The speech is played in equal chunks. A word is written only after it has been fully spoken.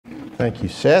Thank you,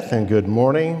 Seth, and good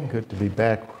morning. Good to be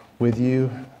back with you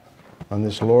on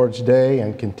this Lord's Day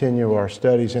and continue our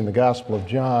studies in the Gospel of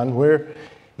John. We're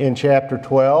in chapter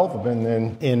 12. I've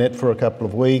been in it for a couple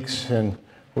of weeks, and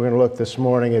we're going to look this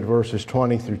morning at verses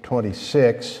 20 through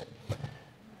 26.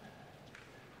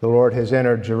 The Lord has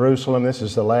entered Jerusalem. This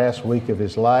is the last week of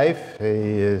his life. He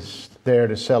is there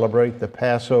to celebrate the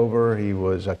Passover. He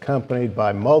was accompanied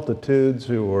by multitudes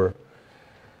who were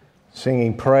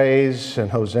singing praise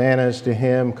and hosannas to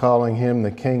him, calling him the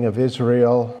King of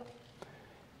Israel.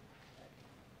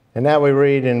 And now we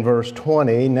read in verse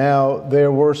 20, "Now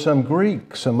there were some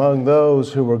Greeks among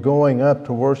those who were going up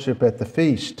to worship at the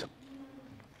feast.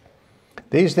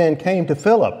 These then came to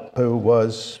Philip, who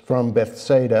was from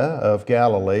Bethsaida of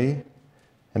Galilee,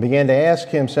 and began to ask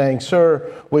him, saying,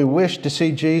 'Sir, we wish to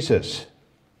see Jesus.'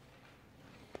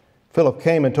 Philip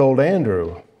came and told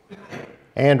Andrew.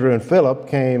 Andrew and Philip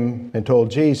came and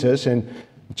told Jesus, and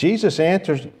Jesus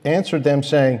answered them,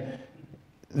 saying,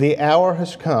 'The hour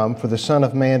has come for the Son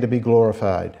of Man to be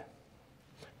glorified.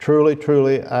 Truly,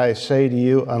 truly, I say to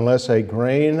you, unless a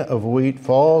grain of wheat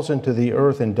falls into the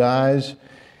earth and dies,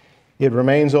 it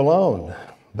remains alone.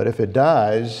 But if it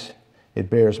dies, it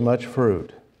bears much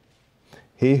fruit.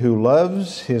 He who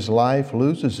loves his life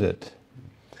loses it,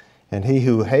 and he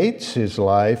who hates his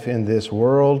life in this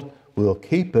world will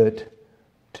keep it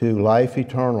to life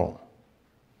eternal.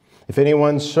 If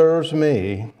anyone serves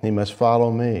me, he must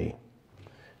follow me.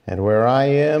 And where I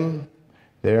am,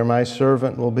 there my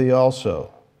servant will be also.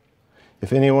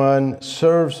 If anyone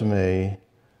serves me,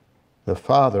 the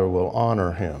Father will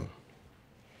honor him.'"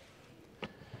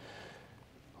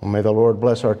 Well, may the Lord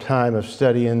bless our time of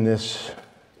study in this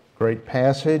great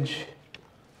passage,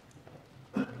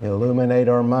 illuminate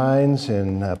our minds,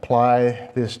 and apply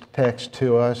this text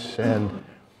to us. And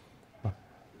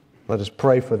let us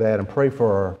pray for that and pray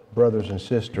for our brothers and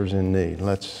sisters in need.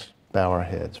 Let's bow our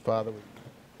heads. Father,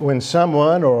 when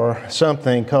someone or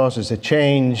something causes a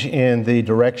change in the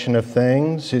direction of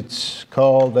things, it's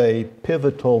called a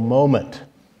pivotal moment.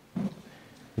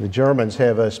 The Germans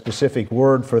have a specific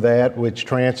word for that, which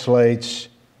translates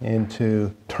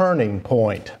into turning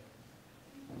point.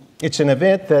 It's an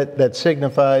event that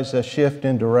signifies a shift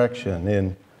in direction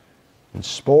in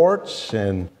sports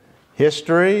and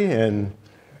history and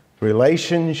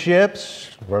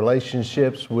relationships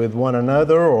with one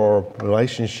another, or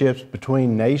relationships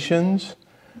between nations.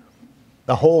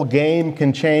 The whole game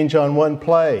can change on one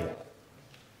play.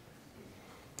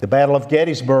 The Battle of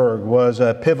Gettysburg was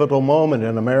a pivotal moment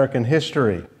in American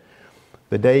history.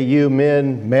 The day you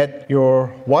men met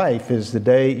your wife is the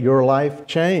day your life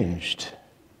changed.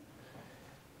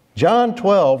 John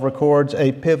 12 records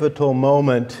a pivotal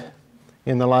moment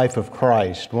in the life of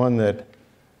Christ, one that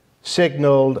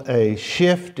signaled a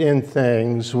shift in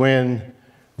things when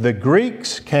the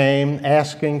Greeks came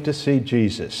asking to see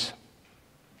Jesus.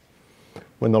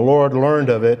 When the Lord learned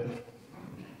of it,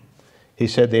 he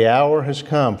said, "The hour has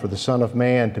come for the Son of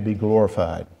Man to be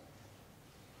glorified."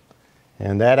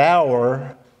 And that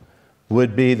hour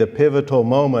would be the pivotal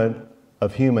moment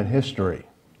of human history.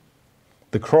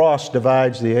 The cross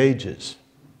divides the ages.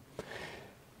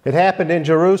 It happened in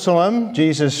Jerusalem.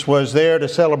 Jesus was there to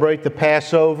celebrate the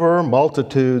Passover.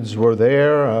 Multitudes were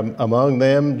there. Among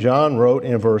them, John wrote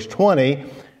in verse 20,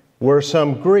 were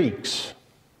some Greeks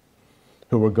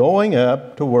who were going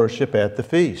up to worship at the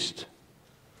feast.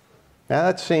 Now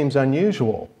that seems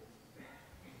unusual.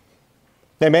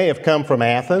 They may have come from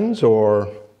Athens or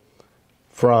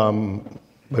from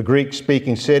a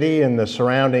Greek-speaking city in the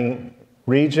surrounding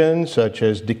region, such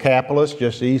as Decapolis,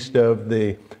 just east of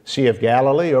the Sea of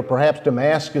Galilee, or perhaps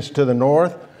Damascus to the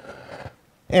north.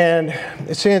 And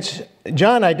since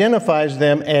John identifies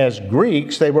them as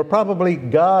Greeks, they were probably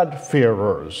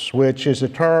God-fearers, which is a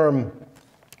term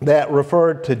that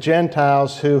referred to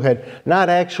Gentiles who had not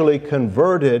actually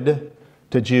converted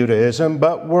to Judaism,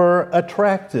 but were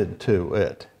attracted to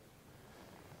it.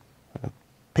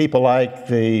 People like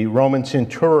the Roman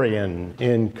centurion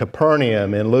in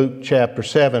Capernaum in Luke chapter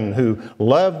 7, who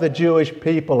loved the Jewish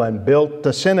people and built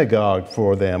a synagogue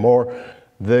for them, or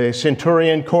the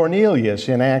centurion Cornelius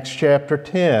in Acts chapter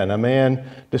 10, a man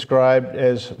described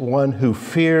as one who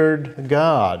feared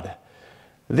God.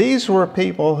 These were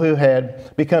people who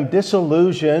had become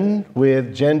disillusioned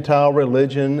with Gentile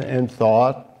religion and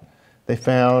thought. They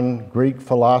found Greek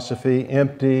philosophy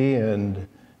empty and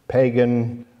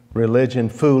pagan religion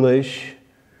foolish.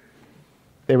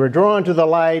 They were drawn to the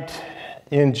light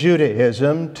in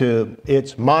Judaism, to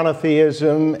its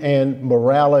monotheism and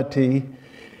morality.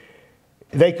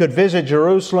 They could visit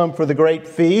Jerusalem for the great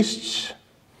feasts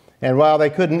And while they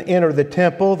couldn't enter the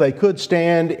temple, they could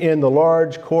stand in the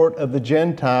large court of the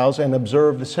Gentiles and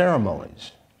observe the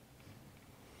ceremonies.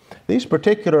 These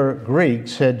particular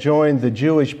Greeks had joined the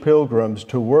Jewish pilgrims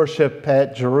to worship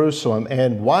at Jerusalem,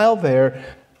 and while there,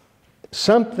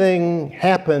 something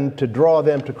happened to draw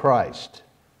them to Christ.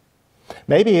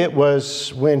 Maybe it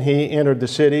was when he entered the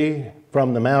city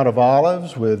from the Mount of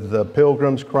Olives with the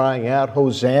pilgrims crying out,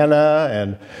 "Hosanna,"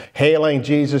 and hailing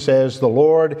Jesus as the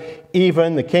Lord,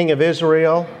 even the King of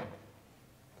Israel.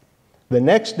 The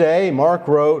next day, Mark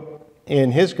wrote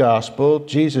in his gospel,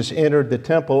 Jesus entered the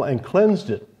temple and cleansed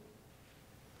it.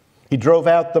 He drove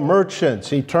out the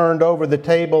merchants. He turned over the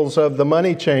tables of the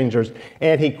money changers.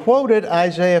 And he quoted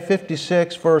Isaiah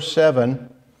 56, verse 7,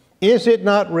 "Is it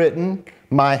not written,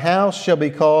 'My house shall be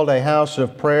called a house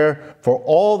of prayer for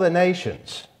all the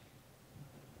nations,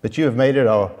 but you have made it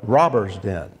a robber's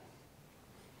den'?"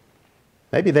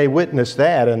 Maybe they witnessed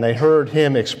that and they heard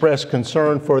him express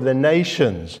concern for the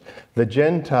nations, the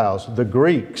Gentiles, the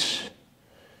Greeks,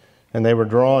 and they were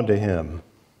drawn to him.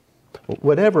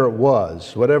 Whatever it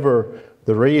was, whatever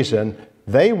the reason,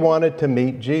 they wanted to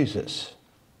meet Jesus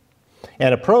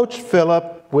and approached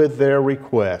Philip with their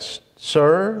request.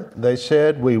 "Sir," they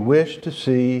said, "we wish to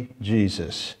see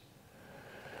Jesus."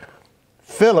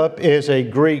 Philip is a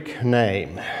Greek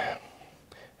name.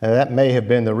 And that may have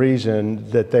been the reason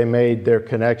that they made their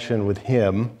connection with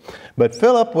him. But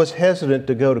Philip was hesitant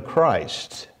to go to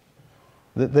Christ.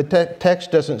 The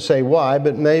text doesn't say why,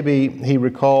 but maybe he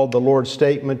recalled the Lord's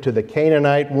statement to the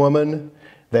Canaanite woman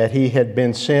that he had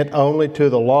been sent only to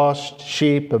the lost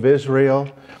sheep of Israel,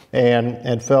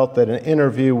 and felt that an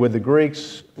interview with the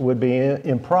Greeks would be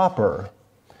improper.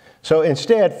 So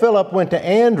instead, Philip went to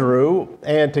Andrew,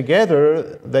 and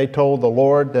together they told the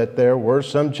Lord that there were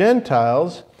some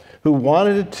Gentiles who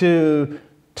wanted to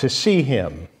see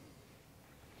him.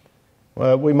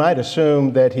 Well, we might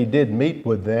assume that he did meet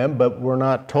with them, but we're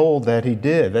not told that he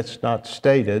did. That's not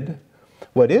stated.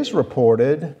 What is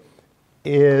reported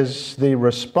is the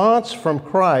response from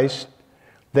Christ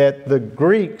that the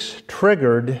Greeks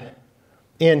triggered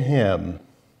in him.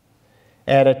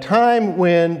 At a time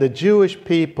when the Jewish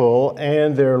people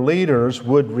and their leaders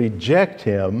would reject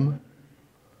him,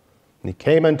 he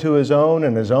came unto his own,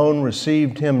 and his own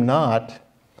received him not.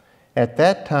 At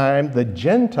that time, the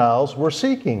Gentiles were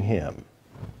seeking him.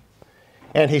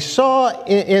 And he saw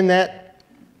in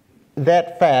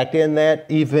that fact, in that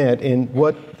event, in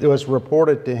what was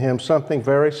reported to him, something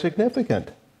very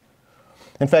significant.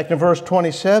 In fact, in verse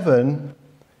 27,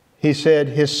 he said,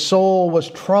 his soul was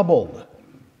troubled.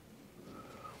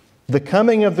 The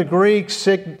coming of the Greeks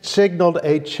signaled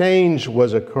a change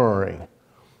was occurring,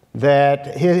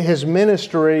 that his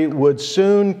ministry would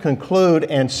soon conclude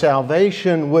and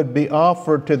salvation would be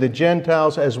offered to the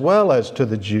Gentiles as well as to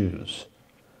the Jews.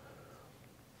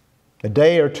 A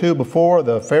day or two before,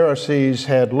 the Pharisees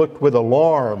had looked with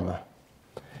alarm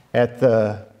at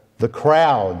the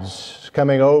crowds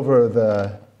coming over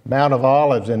the Mount of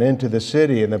Olives and into the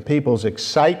city, and the people's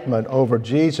excitement over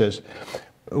Jesus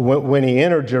when he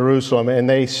entered Jerusalem. And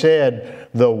they said,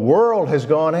 the world has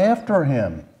gone after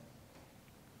him.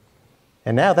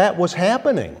 And now that was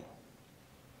happening.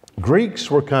 Greeks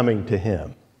were coming to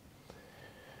him.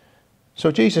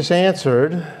 So Jesus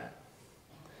answered,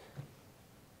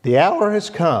 the hour has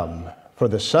come for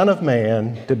the Son of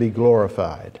Man to be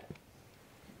glorified.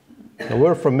 Now,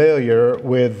 we're familiar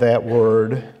with that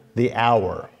word, the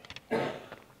hour.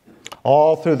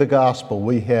 All through the gospel,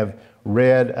 we have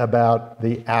read about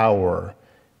the hour,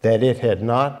 that it had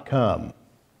not come.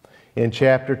 In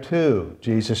chapter 2,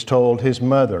 Jesus told his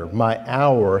mother, my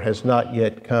hour has not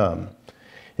yet come.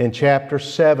 In chapter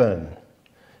 7,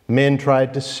 men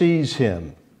tried to seize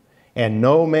him, and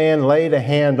no man laid a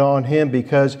hand on him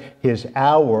because his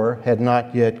hour had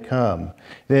not yet come.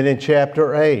 Then in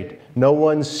chapter 8, no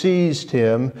one seized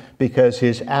him because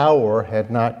his hour had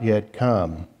not yet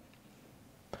come.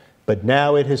 But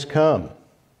now it has come.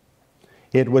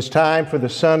 It was time for the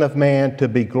Son of Man to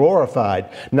be glorified,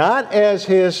 not as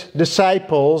his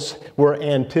disciples were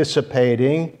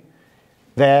anticipating,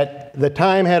 that the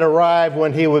time had arrived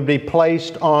when he would be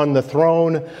placed on the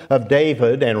throne of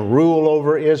David and rule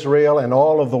over Israel and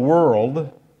all of the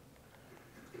world.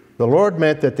 The Lord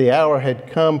meant that the hour had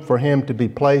come for him to be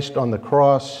placed on the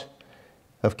cross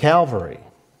of Calvary.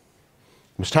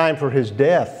 It was time for his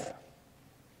death,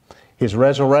 his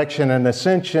resurrection and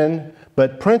ascension,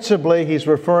 but principally he's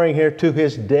referring here to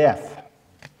his death.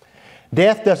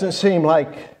 Death doesn't seem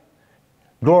like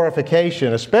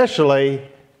glorification, especially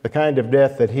the kind of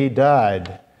death that he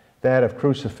died, that of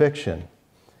crucifixion.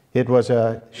 It was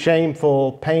a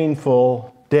shameful,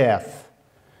 painful death.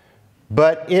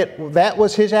 but that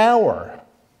was his hour.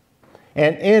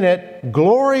 And in it,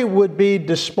 glory would be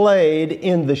displayed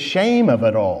in the shame of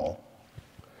it all.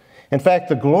 In fact,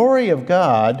 the glory of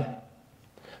God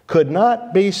could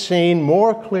not be seen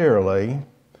more clearly,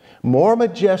 more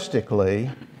majestically,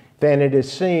 than it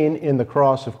is seen in the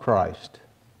cross of Christ.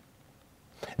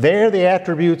 There, the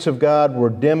attributes of God were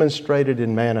demonstrated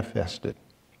and manifested.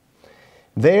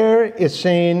 There is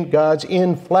seen God's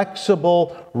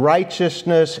inflexible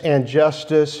righteousness and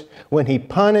justice when He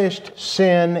punished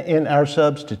sin in our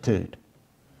substitute.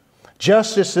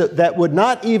 Justice that would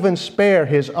not even spare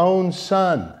His own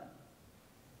Son.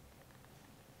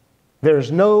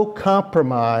 There's no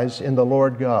compromise in the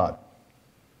Lord God.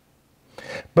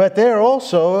 But there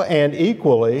also, and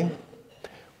equally,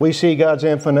 we see God's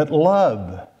infinite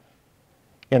love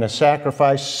in a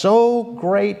sacrifice so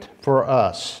great for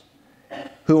us,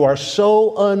 who are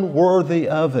so unworthy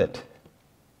of it.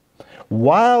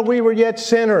 While we were yet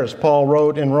sinners, Paul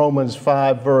wrote in Romans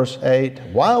 5, verse 8,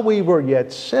 while we were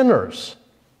yet sinners,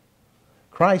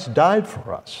 Christ died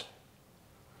for us.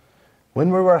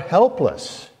 When we were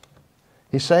helpless,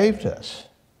 He saved us.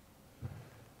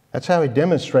 That's how He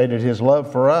demonstrated His love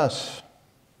for us.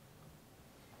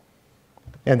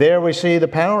 And there we see the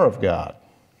power of God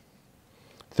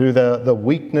through the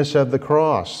weakness of the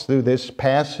cross, through this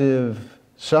passive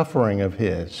suffering of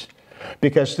His.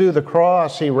 Because through the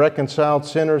cross, He reconciled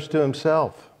sinners to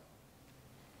Himself.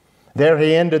 There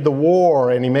He ended the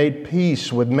war and He made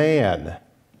peace with man.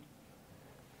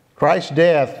 Christ's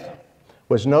death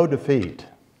was no defeat.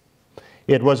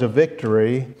 It was a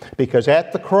victory because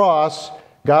at the cross,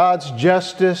 God's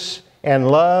justice and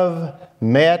love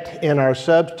met in our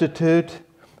substitute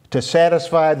to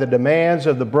satisfy the demands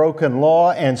of the broken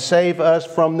law and save us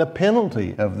from the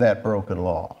penalty of that broken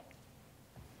law.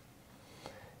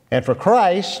 And for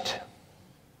Christ,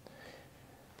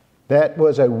 that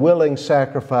was a willing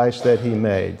sacrifice that He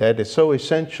made. That is so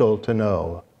essential to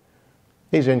know.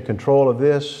 He's in control of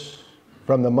this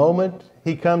from the moment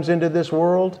He comes into this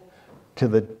world to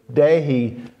the day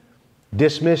He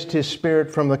dismissed His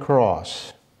Spirit from the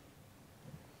cross.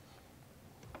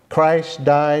 Christ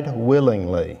died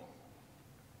willingly.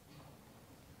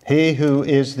 He who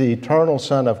is the eternal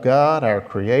Son of God, our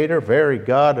Creator, very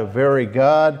God of very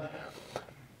God,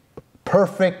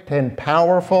 perfect and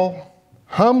powerful,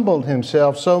 humbled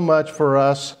Himself so much for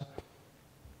us,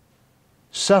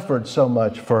 suffered so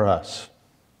much for us.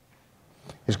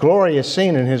 His glory is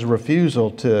seen in His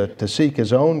refusal to seek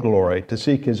His own glory, to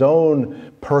seek His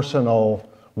own personal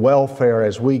welfare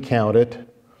as we count it,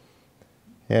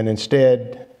 and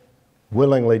instead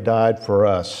willingly died for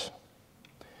us.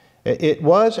 It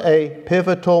was a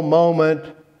pivotal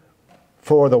moment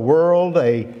for the world,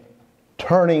 a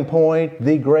turning point,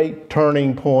 the great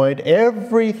turning point.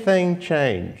 Everything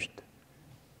changed.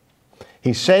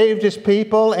 He saved His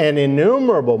people, an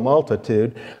innumerable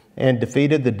multitude, and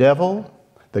defeated the devil,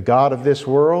 the god of this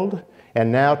world,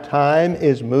 and now time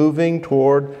is moving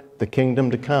toward the kingdom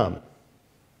to come.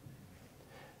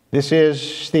 This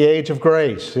is the age of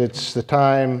grace. It's the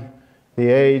time, the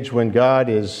age when God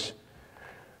is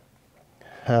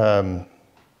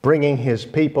bringing His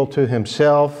people to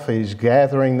Himself. He's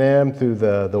gathering them through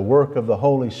the work of the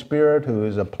Holy Spirit, who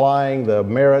is applying the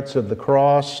merits of the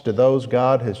cross to those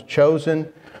God has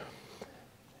chosen.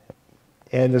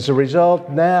 And as a result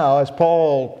now, as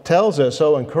Paul tells us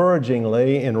so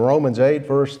encouragingly in Romans 8,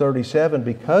 verse 37,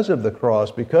 because of the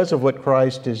cross, because of what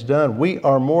Christ has done, we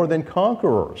are more than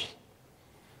conquerors.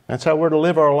 That's how we're to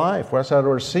live our life. That's how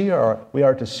we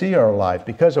are to see our life.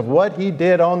 Because of what He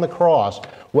did on the cross,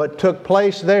 what took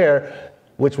place there,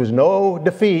 which was no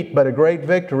defeat but a great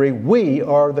victory, we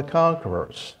are the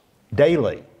conquerors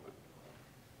daily.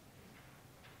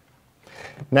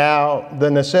 Now, the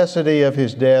necessity of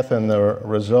His death and the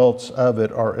results of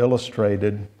it are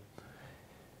illustrated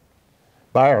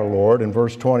by our Lord in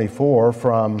verse 24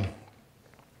 from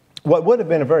what would have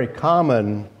been a very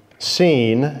common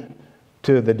scene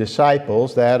to the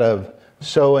disciples, that of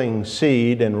sowing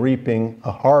seed and reaping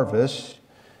a harvest.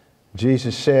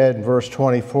 Jesus said in verse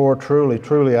 24, "Truly,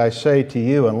 truly, I say to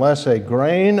you, unless a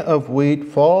grain of wheat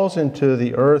falls into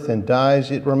the earth and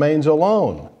dies, it remains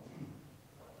alone.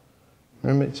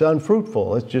 It's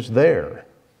unfruitful. It's just there.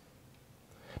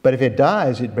 But if it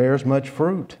dies, it bears much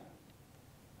fruit.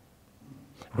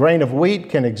 A grain of wheat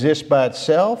can exist by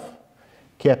itself,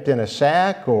 kept in a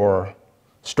sack or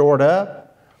stored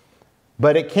up,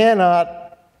 but it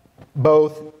cannot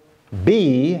both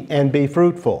be and be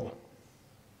fruitful.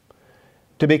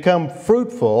 To become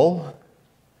fruitful,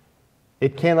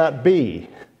 it cannot be.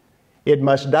 It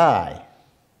must die.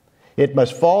 It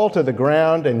must fall to the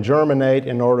ground and germinate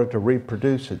in order to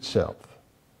reproduce itself.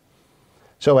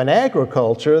 So in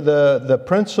agriculture, the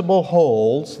principle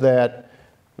holds that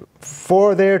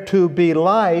for there to be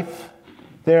life,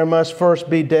 there must first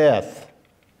be death.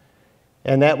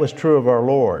 And that was true of our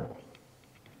Lord.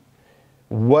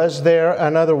 Was there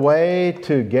another way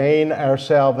to gain our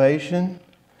salvation?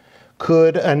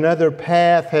 Could another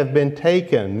path have been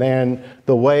taken than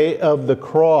the way of the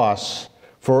cross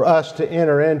for us to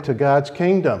enter into God's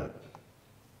kingdom?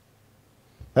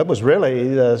 That was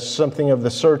really something of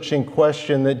the searching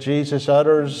question that Jesus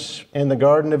utters in the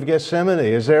Garden of Gethsemane.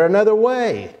 Is there another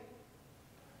way?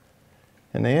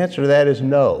 And the answer to that is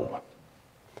no.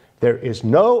 There is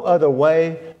no other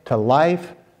way to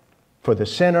life for the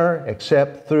sinner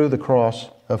except through the cross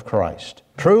of Christ.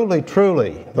 Truly,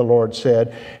 truly, the Lord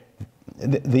said,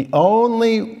 the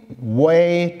only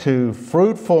way to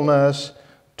fruitfulness,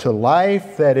 to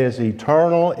life that is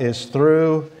eternal, is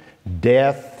through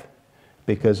death,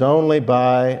 because only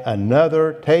by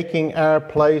another taking our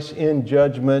place in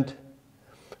judgment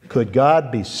could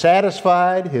God be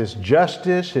satisfied, His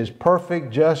justice, His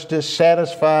perfect justice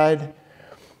satisfied,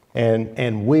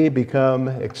 and we become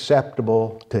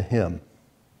acceptable to Him.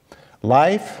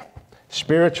 Life,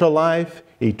 spiritual life,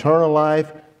 eternal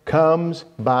life, comes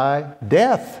by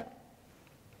death.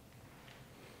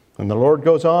 And the Lord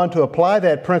goes on to apply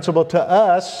that principle to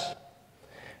us,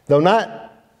 though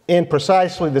not in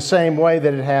precisely the same way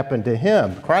that it happened to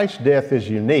Him. Christ's death is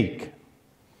unique.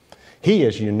 He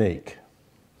is unique.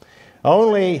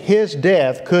 Only His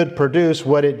death could produce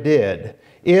what it did.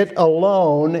 It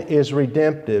alone is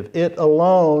redemptive. It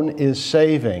alone is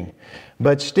saving.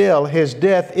 But still, His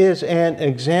death is an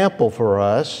example for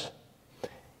us.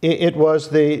 It was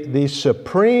the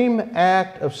supreme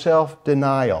act of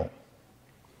self-denial.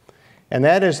 And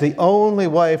that is the only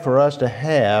way for us to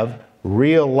have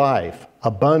real life,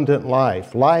 abundant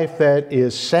life, life that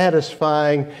is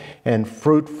satisfying and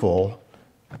fruitful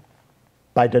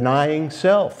by denying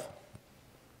self.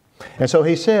 And so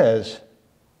He says,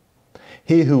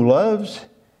 he who loves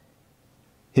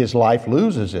his life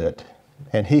loses it,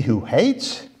 and he who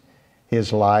hates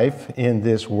his life in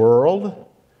this world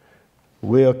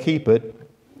will keep it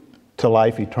to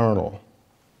life eternal.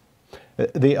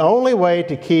 The only way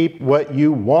to keep what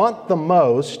you want the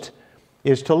most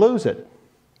is to lose it.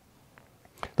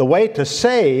 The way to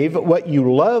save what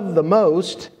you love the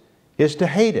most is to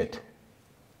hate it.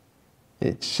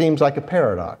 It seems like a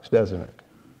paradox, doesn't it?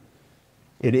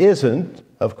 It isn't,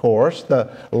 of course.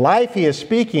 The life he is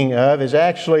speaking of is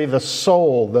actually the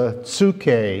soul, the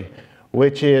psyche,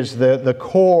 which is the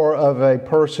core of a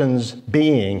person's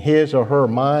being, his or her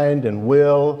mind and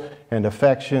will and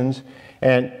affections.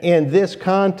 And in this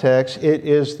context, it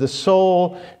is the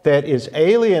soul that is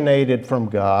alienated from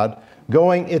God,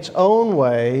 going its own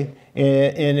way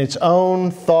in its own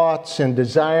thoughts and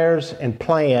desires and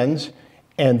plans,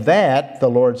 and that, the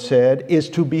Lord said, is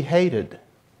to be hated.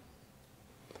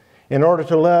 In order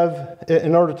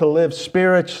to live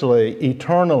spiritually,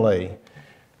 eternally,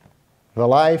 the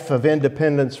life of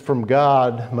independence from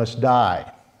God must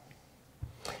die.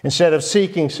 Instead of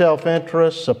seeking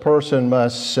self-interest, a person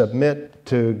must submit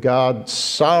to God's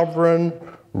sovereign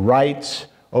rights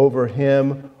over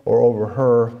him or over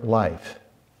her life.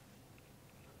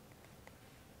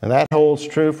 And that holds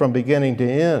true from beginning to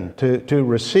end. To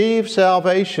receive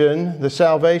salvation, the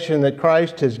salvation that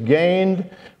Christ has gained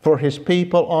for His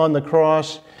people on the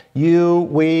cross,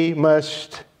 we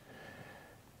must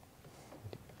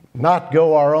not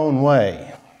go our own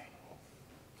way.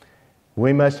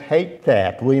 We must hate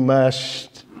that. We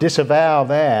must disavow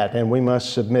that, and we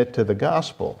must submit to the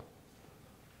gospel.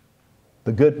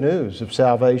 The good news of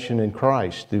salvation in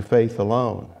Christ through faith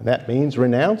alone. And that means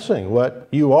renouncing what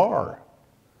you are.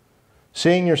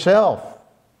 Seeing yourself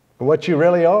for what you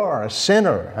really are, a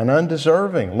sinner, an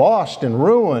undeserving, lost and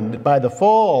ruined by the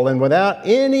fall and without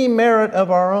any merit of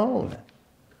our own.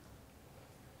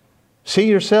 See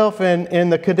yourself in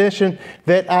the condition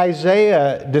that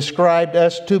Isaiah described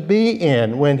us to be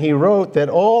in when he wrote that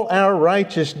all our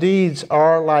righteous deeds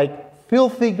are like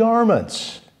filthy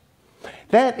garments.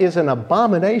 That is an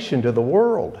abomination to the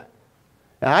world.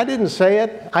 Now, I didn't say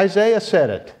it. Isaiah said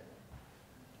it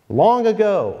long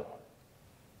ago.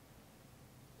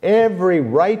 Every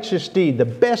righteous deed, the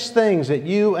best things that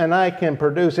you and I can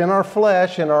produce in our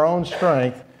flesh, in our own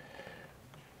strength,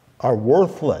 are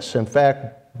worthless. In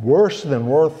fact, worse than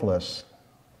worthless,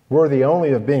 worthy only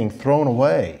of being thrown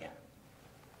away.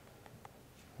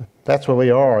 That's what we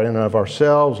are, in and of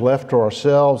ourselves, left to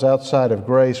ourselves, outside of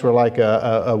grace. We're like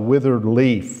a withered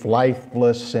leaf,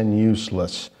 lifeless and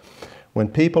useless. When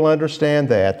people understand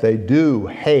that, they do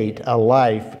hate a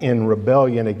life in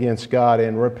rebellion against God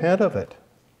and repent of it.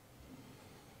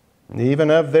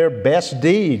 Even of their best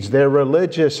deeds, their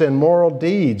religious and moral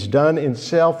deeds done in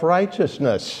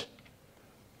self-righteousness.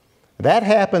 That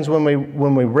happens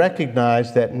when we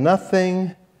recognize that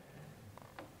nothing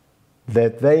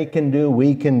that they can do,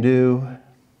 we can do,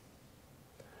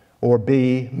 or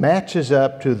be matches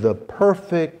up to the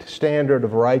perfect standard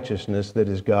of righteousness that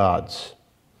is God's.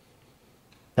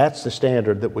 That's the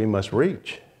standard that we must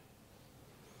reach.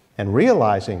 And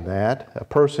realizing that, a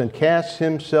person casts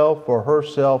himself or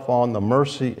herself on the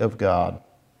mercy of God.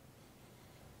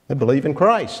 They believe in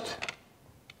Christ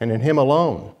and in Him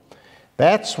alone.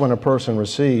 That's when a person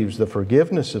receives the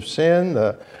forgiveness of sin,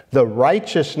 the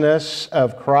righteousness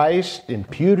of Christ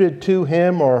imputed to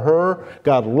him or her.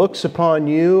 God looks upon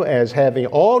you as having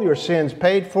all your sins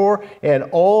paid for and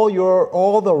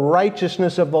all the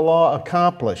righteousness of the law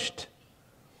accomplished.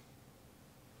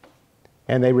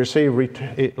 And they receive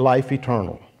life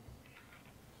eternal,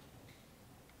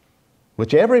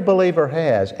 which every believer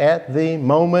has at the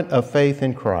moment of faith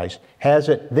in Christ, has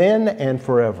it then and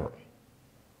forever.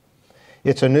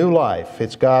 It's a new life.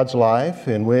 It's God's life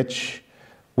in which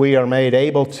we are made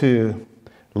able to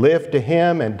live to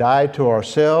Him and die to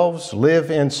ourselves, live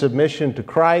in submission to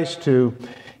Christ, who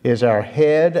is our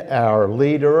head, our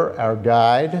leader, our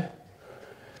guide.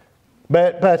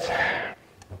 But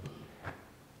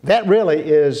that really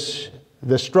is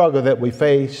the struggle that we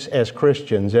face as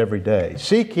Christians every day,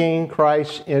 seeking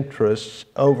Christ's interests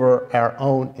over our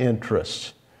own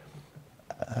interests,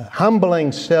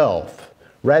 humbling self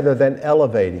rather than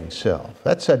elevating self.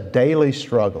 That's a daily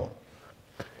struggle.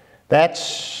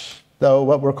 That's, though,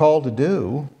 what we're called to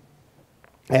do,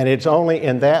 and it's only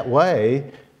in that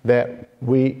way that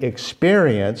we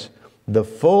experience the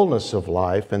fullness of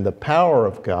life and the power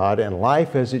of God and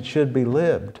life as it should be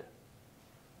lived.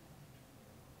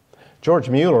 George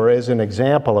Mueller is an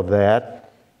example of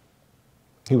that.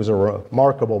 He was a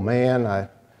remarkable man. I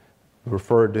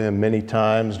referred to him many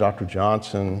times. Dr.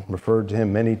 Johnson referred to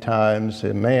him many times.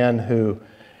 A man who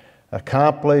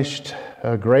accomplished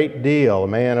a great deal, a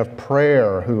man of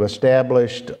prayer who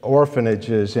established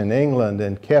orphanages in England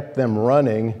and kept them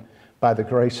running by the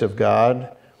grace of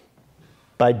God,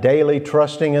 by daily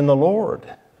trusting in the Lord.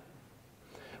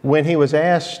 When he was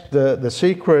asked the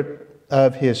secret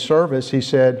of his service, he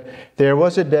said, "There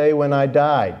was a day when I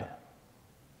died."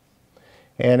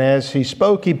 And as he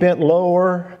spoke, he bent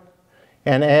lower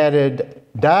and added,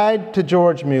 "Died to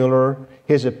George Mueller,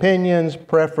 his opinions,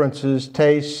 preferences,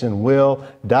 tastes, and will.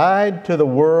 Died to the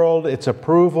world, its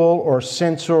approval or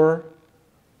censure.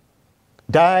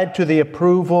 Died to the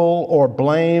approval or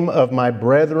blame of my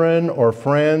brethren or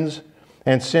friends.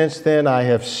 And since then I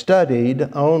have studied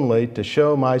only to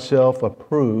show myself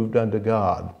approved unto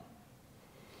God."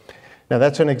 Now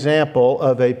that's an example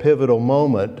of a pivotal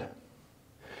moment,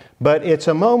 but it's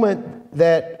a moment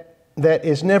that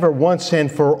is never once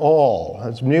and for all.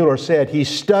 As Mueller said, he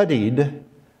studied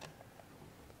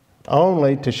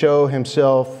only to show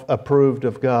himself approved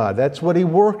of God. That's what he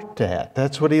worked at.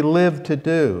 That's what he lived to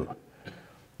do.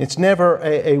 It's never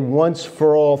a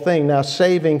once-for-all thing. Now,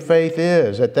 saving faith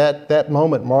is. At that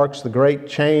moment marks the great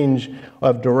change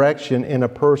of direction in a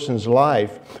person's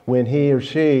life when he or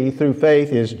she, through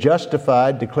faith, is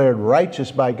justified, declared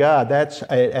righteous by God. That's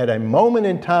at a moment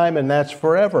in time, and that's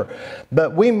forever.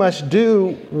 But we must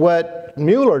do what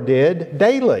Mueller did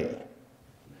daily.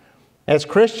 As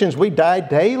Christians, we die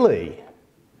daily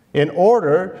in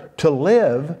order to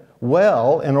live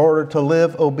well, in order to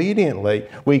live obediently.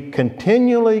 We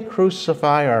continually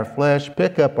crucify our flesh,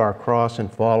 pick up our cross,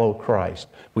 and follow Christ.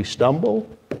 We stumble,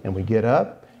 and we get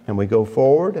up, and we go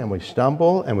forward, and we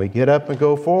stumble, and we get up and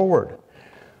go forward.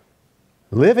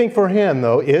 Living for Him,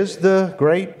 though, is the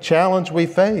great challenge we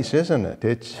face, isn't it?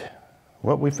 It's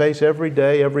what we face every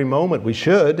day, every moment. We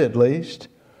should, at least.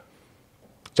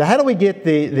 So how do we get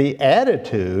the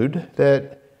attitude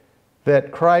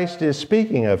that Christ is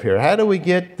speaking of here? How do we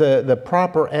get the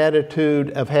proper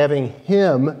attitude of having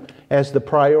Him as the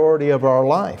priority of our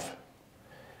life?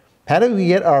 How do we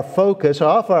get our focus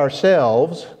off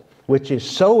ourselves, which is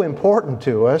so important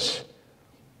to us,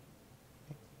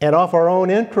 and off our own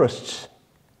interests?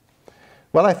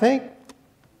 Well, I think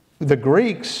the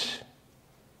Greeks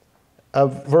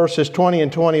of verses 20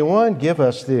 and 21 give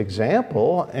us the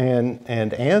example and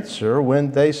answer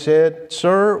when they said,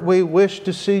 "Sir, we wish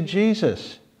to see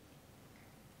Jesus."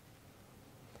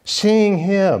 Seeing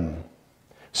Him,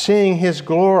 seeing His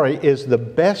glory is the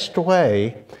best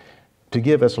way to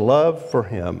give us love for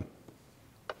Him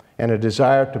and a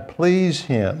desire to please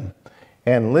Him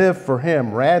and live for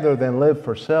Him rather than live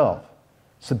for self.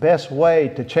 It's the best way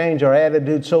to change our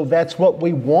attitude, so that's what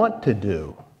we want to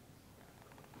do.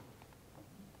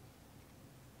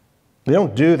 We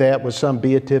don't do that with some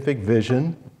beatific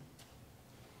vision,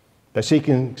 by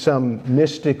seeking some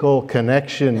mystical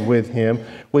connection with Him.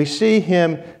 We see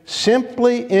Him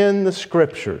simply in the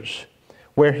Scriptures,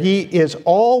 where He is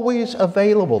always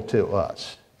available to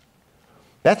us.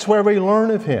 That's where we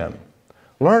learn of Him.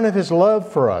 Learn of His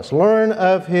love for us. Learn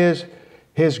of His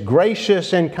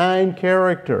gracious and kind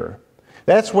character.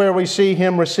 That's where we see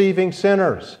Him receiving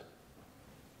sinners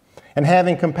and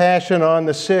having compassion on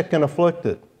the sick and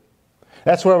afflicted.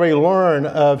 That's where we learn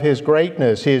of His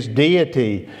greatness, His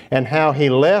deity, and how He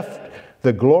left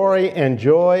the glory and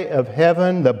joy of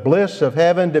heaven, the bliss of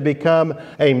heaven, to become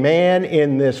a man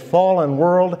in this fallen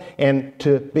world and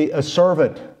to be a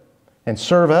servant and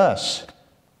serve us,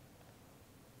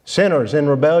 sinners in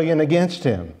rebellion against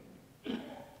Him.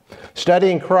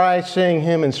 Studying Christ, seeing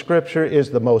Him in Scripture is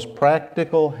the most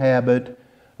practical habit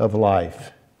of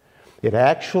life. It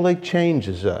actually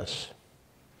changes us.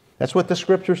 That's what the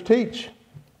Scriptures teach.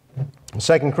 In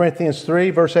 2 Corinthians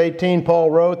 3, verse 18, Paul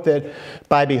wrote that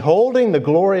by beholding the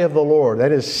glory of the Lord,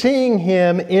 that is, seeing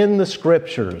Him in the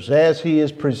Scriptures as He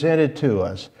is presented to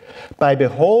us, by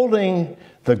beholding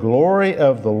the glory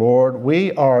of the Lord,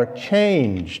 we are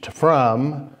changed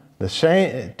from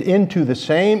into the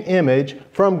same image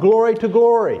from glory to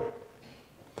glory.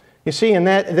 You see, in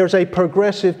that there's a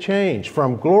progressive change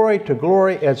from glory to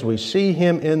glory as we see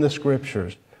Him in the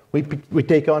Scriptures. We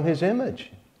take on His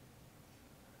image.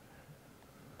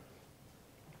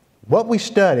 What we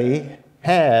study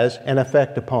has an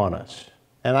effect upon us.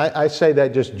 And I say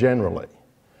that just generally.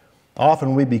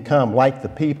 Often we become like the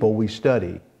people we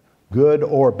study, good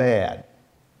or bad.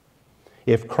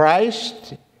 If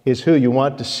Christ is who you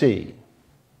want to see,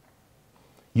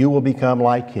 you will become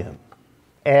like Him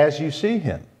as you see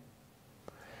Him.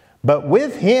 But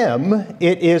with Him,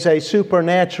 it is a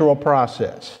supernatural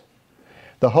process.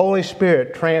 The Holy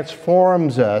Spirit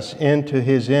transforms us into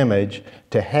His image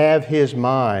to have His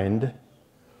mind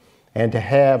and to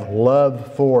have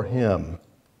love for Him.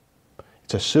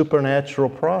 It's a supernatural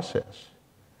process.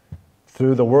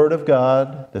 Through the Word of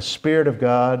God, the Spirit of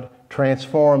God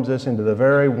transforms us into the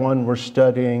very one we're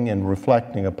studying and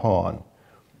reflecting upon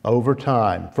over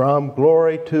time, from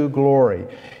glory to glory.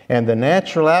 And the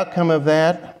natural outcome of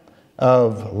that,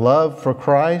 of love for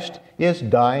Christ, is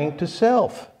dying to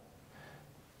self.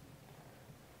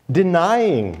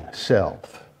 Denying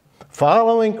self,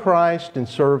 following Christ and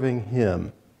serving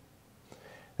Him.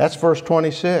 That's verse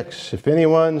 26. If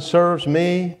anyone serves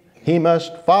me, he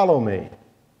must follow me.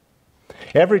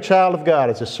 Every child of God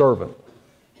is a servant.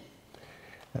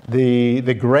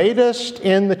 The greatest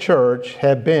in the church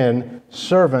have been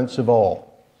servants of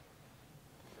all.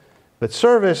 But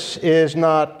service is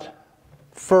not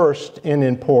first in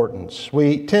importance.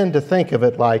 We tend to think of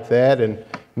it like that and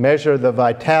measure the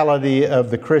vitality of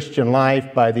the Christian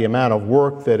life by the amount of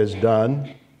work that is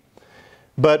done.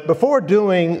 But before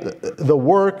doing the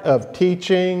work of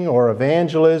teaching or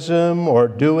evangelism or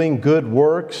doing good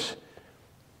works,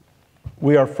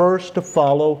 we are first to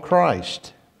follow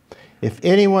Christ. If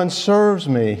anyone serves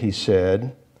me, He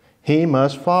said, he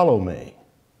must follow me.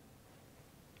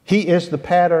 He is the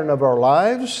pattern of our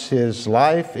lives. His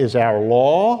life is our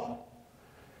law.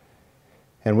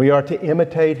 And we are to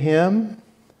imitate Him.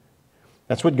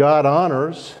 That's what God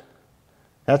honors.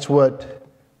 That's what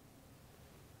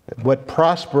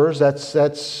prospers. That's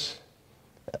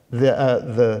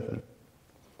the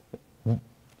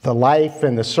life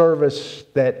and the service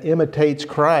that imitates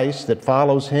Christ, that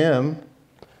follows Him.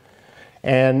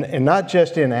 And not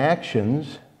just in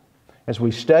actions. As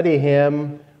we study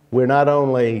Him, we're not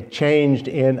only changed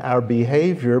in our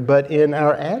behavior, but in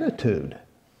our attitude.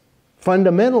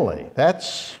 Fundamentally,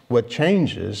 that's what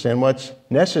changes and what's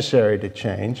necessary to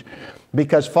change,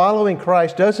 because following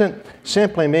Christ doesn't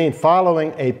simply mean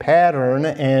following a pattern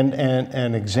and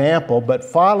an example, but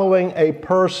following a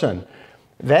person.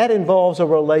 That involves a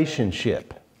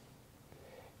relationship.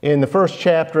 In the first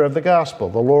chapter of the gospel,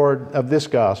 the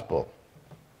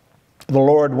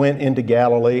Lord went into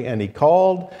Galilee and He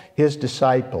called His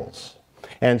disciples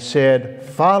and said,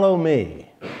 "Follow me."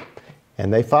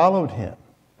 And they followed Him.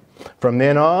 From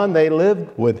then on, they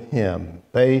lived with Him.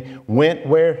 They went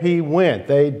where He went.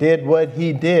 They did what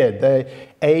He did. They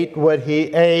ate what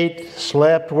He ate,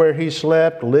 slept where He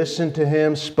slept, listened to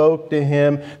Him, spoke to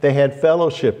Him. They had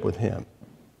fellowship with Him.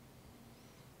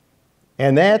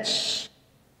 And that's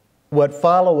what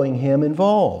following Him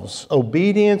involves.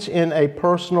 Obedience in a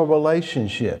personal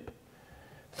relationship.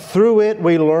 Through it,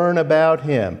 we learn about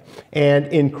Him and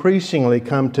increasingly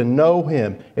come to know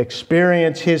Him,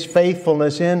 experience His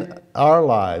faithfulness in our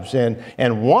lives,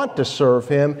 and want to serve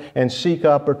Him and seek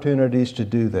opportunities to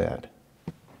do that.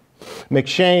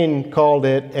 McShane called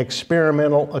it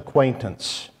experimental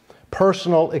acquaintance,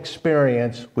 personal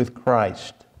experience with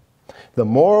Christ. The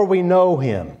more we know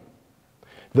Him,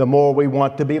 the more we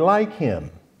want to be like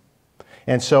Him.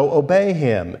 And so obey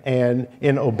Him, and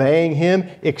in obeying Him,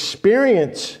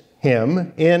 experience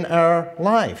Him in our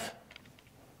life.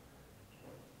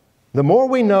 The more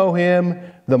we know Him,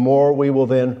 the more we will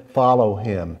then follow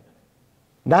Him.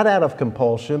 Not out of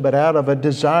compulsion, but out of a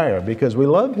desire, because we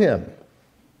love Him.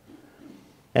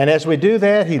 And as we do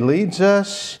that, He leads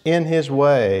us in His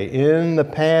way, in the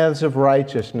paths of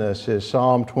righteousness, as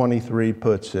Psalm 23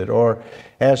 puts it. Or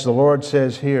as the Lord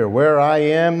says here, where I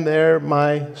am, there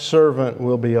my servant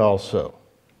will be also.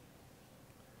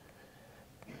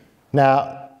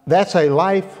 Now, that's a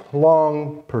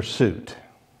lifelong pursuit.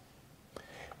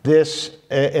 This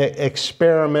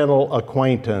experimental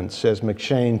acquaintance, as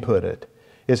McShane put it,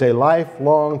 is a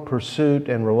lifelong pursuit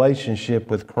and relationship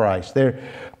with Christ.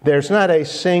 There's not a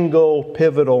single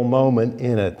pivotal moment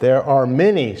in it. There are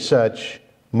many such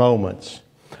moments.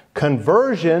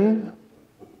 Conversion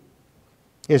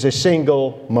is a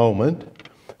single moment.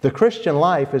 The Christian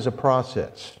life is a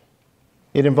process.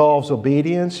 It involves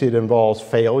obedience, it involves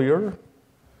failure,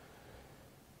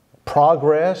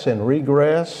 progress and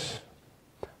regress,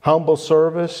 humble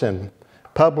service and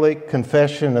public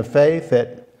confession of faith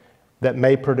that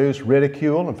may produce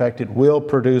ridicule. In fact, it will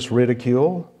produce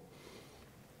ridicule.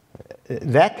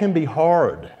 That can be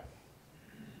hard.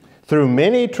 Through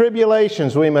many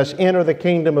tribulations we must enter the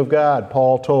kingdom of God,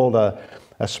 Paul told a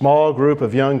small group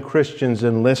of young Christians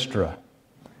in Lystra.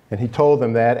 And he told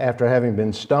them that after having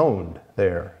been stoned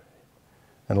there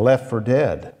and left for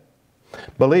dead.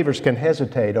 Believers can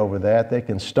hesitate over that. They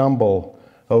can stumble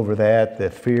over that, the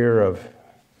fear of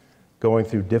going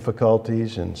through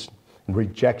difficulties and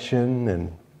rejection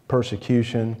and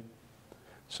persecution.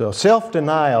 So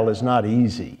self-denial is not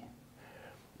easy.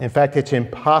 In fact, it's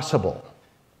impossible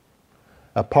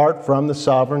apart from the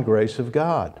sovereign grace of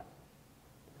God.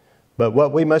 But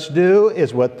what we must do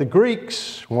is what the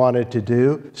Greeks wanted to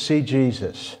do, see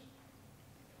Jesus.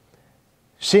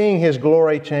 Seeing His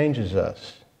glory changes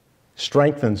us,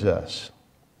 strengthens us.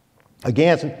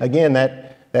 Again,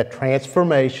 that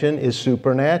transformation is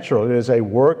supernatural. It is a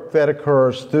work that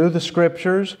occurs through the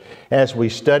Scriptures. As we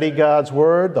study God's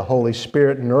Word, the Holy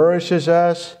Spirit nourishes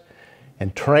us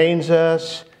and trains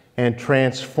us and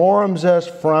transforms us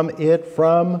from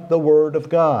the Word of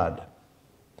God.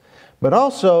 But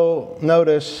also,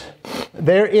 notice,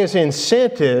 there is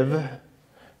incentive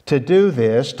to do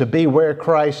this, to be where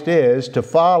Christ is, to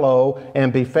follow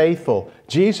and be faithful.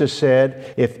 Jesus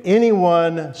said, if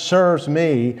anyone serves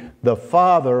me, the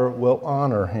Father will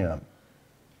honor him.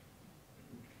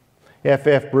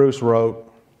 F.F. Bruce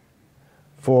wrote,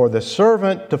 for the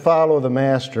servant to follow the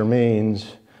master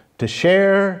means to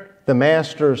share the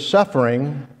master's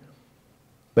suffering,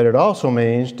 but it also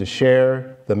means to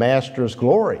share the master's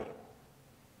glory.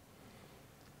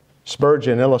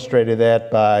 Spurgeon illustrated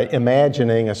that by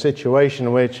imagining a situation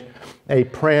in which a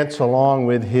prince along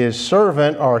with his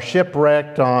servant are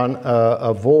shipwrecked on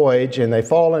a voyage and they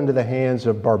fall into the hands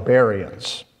of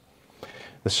barbarians.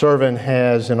 The servant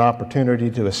has an opportunity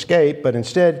to escape, but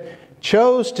instead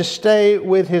chose to stay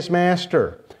with his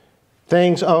master.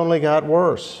 Things only got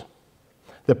worse.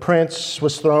 The prince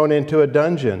was thrown into a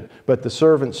dungeon, but the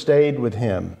servant stayed with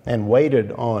him and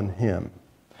waited on him.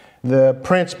 The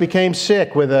prince became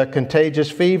sick with a contagious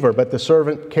fever, but the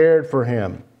servant cared for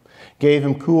him, gave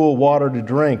him cool water to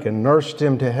drink, and nursed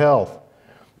him to health.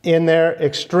 In their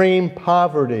extreme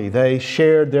poverty, they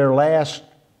shared their last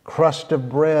crust of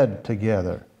bread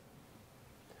together.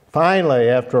 Finally,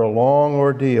 after a long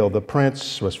ordeal, the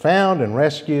prince was found and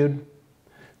rescued.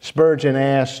 Spurgeon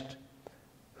asked,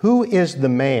 who is the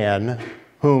man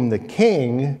whom the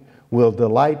king will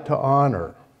delight to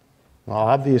honor? Well,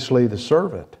 obviously the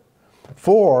servant.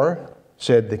 For,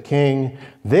 said the king,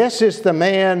 this is the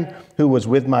man who was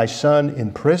with my son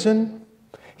in prison.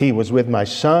 He was with my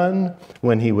son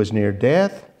when he was near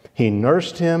death. He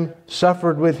nursed him,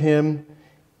 suffered with him.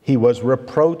 He was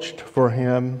reproached for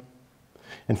him.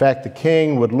 In fact, the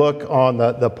king would look on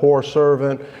the poor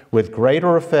servant with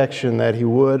greater affection than he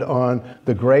would on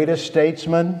the greatest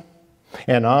statesman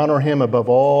and honor him above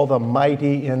all the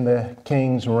mighty in the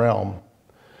king's realm.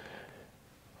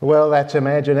 Well, that's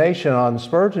imagination on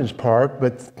Spurgeon's part,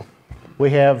 but we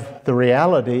have the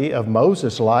reality of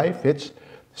Moses' life. It's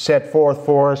set forth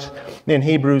for us in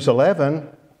Hebrews 11.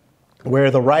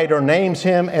 where the writer names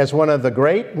him as one of the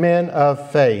great men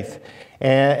of faith.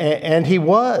 And he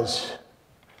was.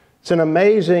 It's an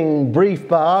amazing brief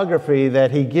biography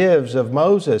that he gives of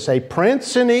Moses, a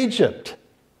prince in Egypt,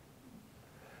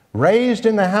 raised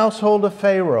in the household of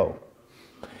Pharaoh.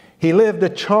 He lived a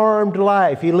charmed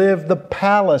life. He lived the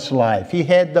palace life. He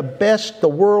had the best the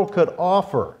world could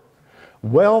offer: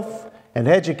 wealth and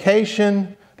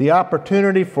education, the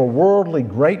opportunity for worldly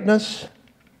greatness.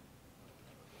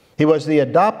 He was the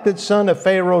adopted son of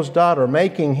Pharaoh's daughter,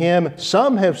 making him,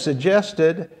 some have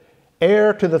suggested,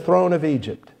 heir to the throne of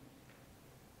Egypt.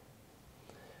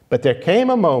 But there came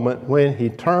a moment when he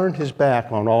turned his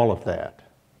back on all of that.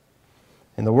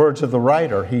 In the words of the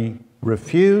writer, he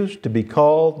refused to be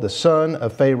called the son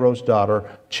of Pharaoh's daughter,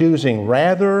 choosing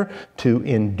rather to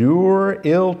endure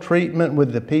ill treatment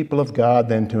with the people of God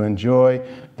than to enjoy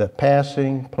the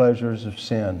passing pleasures of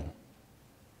sin.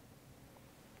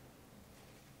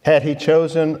 Had he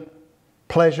chosen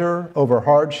pleasure over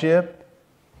hardship,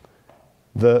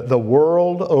 the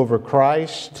world over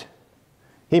Christ,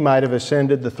 he might have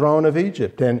ascended the throne of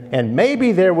Egypt. And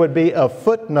maybe there would be a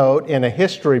footnote in a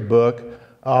history book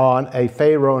on a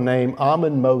Pharaoh named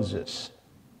Moses.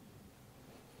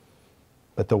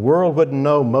 But the world wouldn't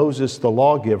know Moses the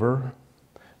lawgiver,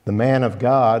 the man of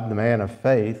God, the man of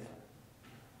faith,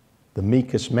 the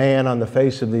meekest man on the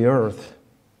face of the earth,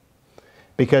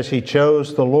 because he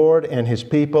chose the Lord and his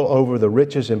people over the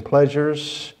riches and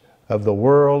pleasures of the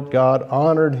world. God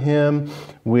honored him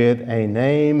with a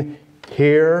name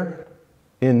here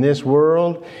in this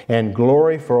world and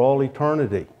glory for all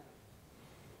eternity.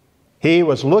 He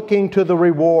was looking to the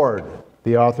reward,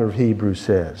 the author of Hebrews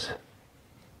says.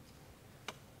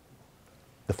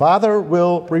 The Father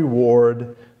will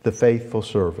reward the faithful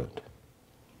servant.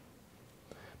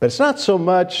 But it's not so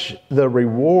much the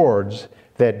rewards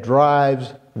that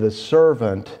drives the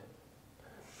servant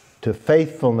to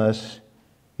faithfulness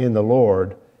in the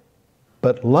Lord,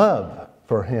 but love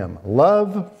for Him,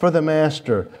 love for the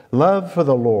Master, love for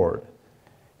the Lord.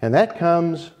 And that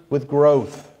comes with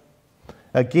growth.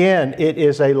 Again, it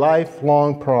is a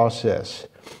lifelong process.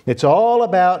 It's all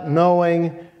about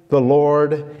knowing the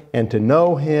Lord, and to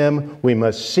know Him, we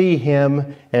must see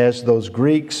Him as those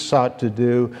Greeks sought to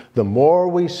do. The more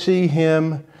we see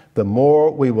Him, the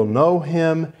more we will know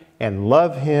Him and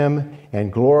love Him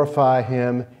and glorify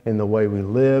Him in the way we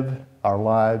live our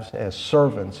lives as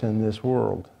servants in this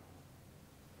world.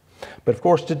 But of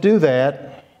course, to do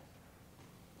that,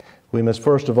 we must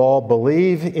first of all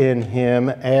believe in Him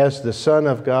as the Son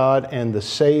of God and the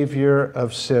Savior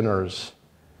of sinners.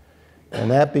 And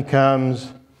that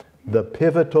becomes the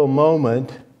pivotal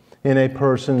moment in a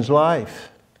person's life.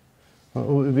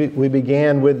 We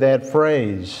began with that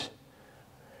phrase.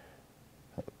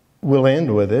 We'll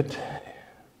end with it,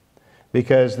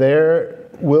 because there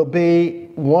will be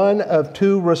one of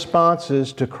two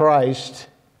responses to Christ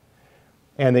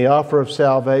and the offer of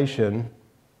salvation: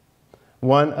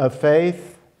 one of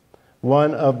faith,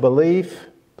 one of belief,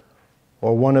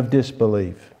 or one of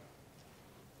disbelief.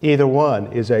 Either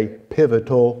one is a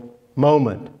pivotal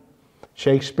moment.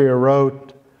 Shakespeare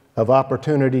wrote of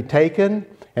opportunity taken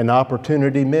and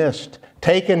opportunity missed.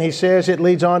 Taken, he says, it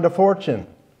leads on to fortune.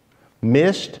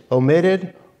 Missed,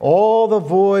 omitted, all the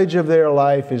voyage of their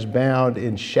life is bound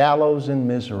in shallows and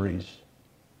miseries.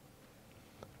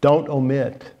 Don't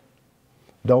omit.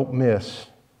 Don't miss.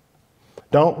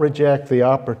 Don't reject the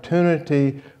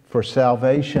opportunity for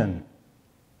salvation.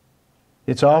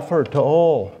 It's offered to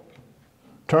all.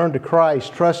 Turn to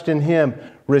Christ, trust in Him,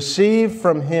 receive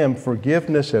from Him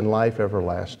forgiveness and life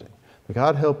everlasting. May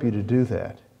God help you to do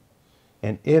that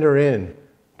and enter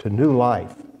into new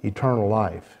life, eternal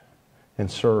life, and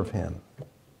serve Him.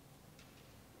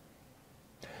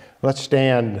 Let's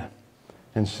stand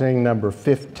and sing number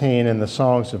 15 in the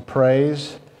Songs of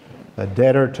Praise, A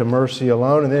Debtor to Mercy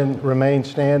Alone, and then remain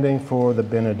standing for the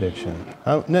benediction.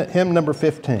 Hymn number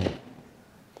 15.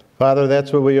 Father,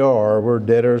 that's what we are. We're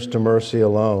debtors to mercy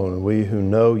alone. We who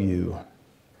know You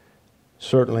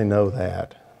certainly know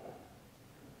that.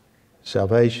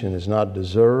 Salvation is not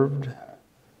deserved.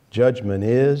 Judgment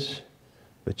is.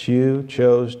 But You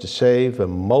chose to save a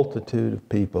multitude of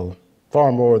people,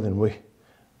 far more than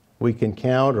we can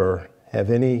count or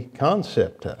have any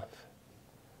concept of.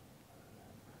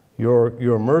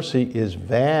 Your mercy is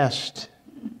vast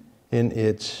in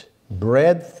its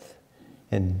breadth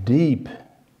and deep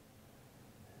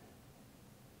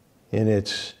in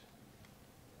its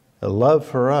love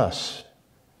for us,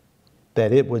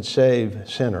 that it would save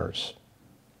sinners.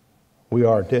 We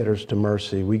are debtors to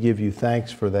mercy. We give You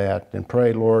thanks for that and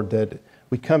pray, Lord, that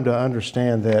we come to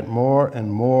understand that more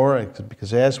and more,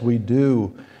 because as we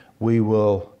do, we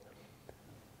will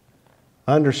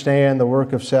understand the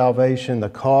work of salvation, the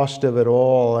cost of it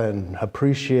all, and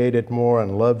appreciate it more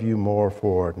and love you more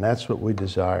for it. And that's what we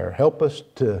desire. Help us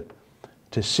to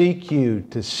seek you,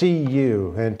 to see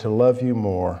you, and to love you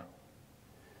more.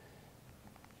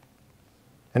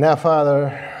 And now,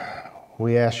 Father,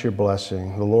 we ask your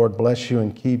blessing. The Lord bless you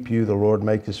and keep you. The Lord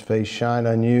make his face shine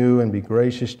on you and be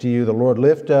gracious to you. The Lord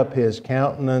lift up his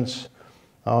countenance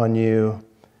on you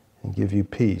and give you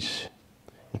peace.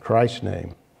 In Christ's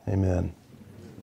name, amen.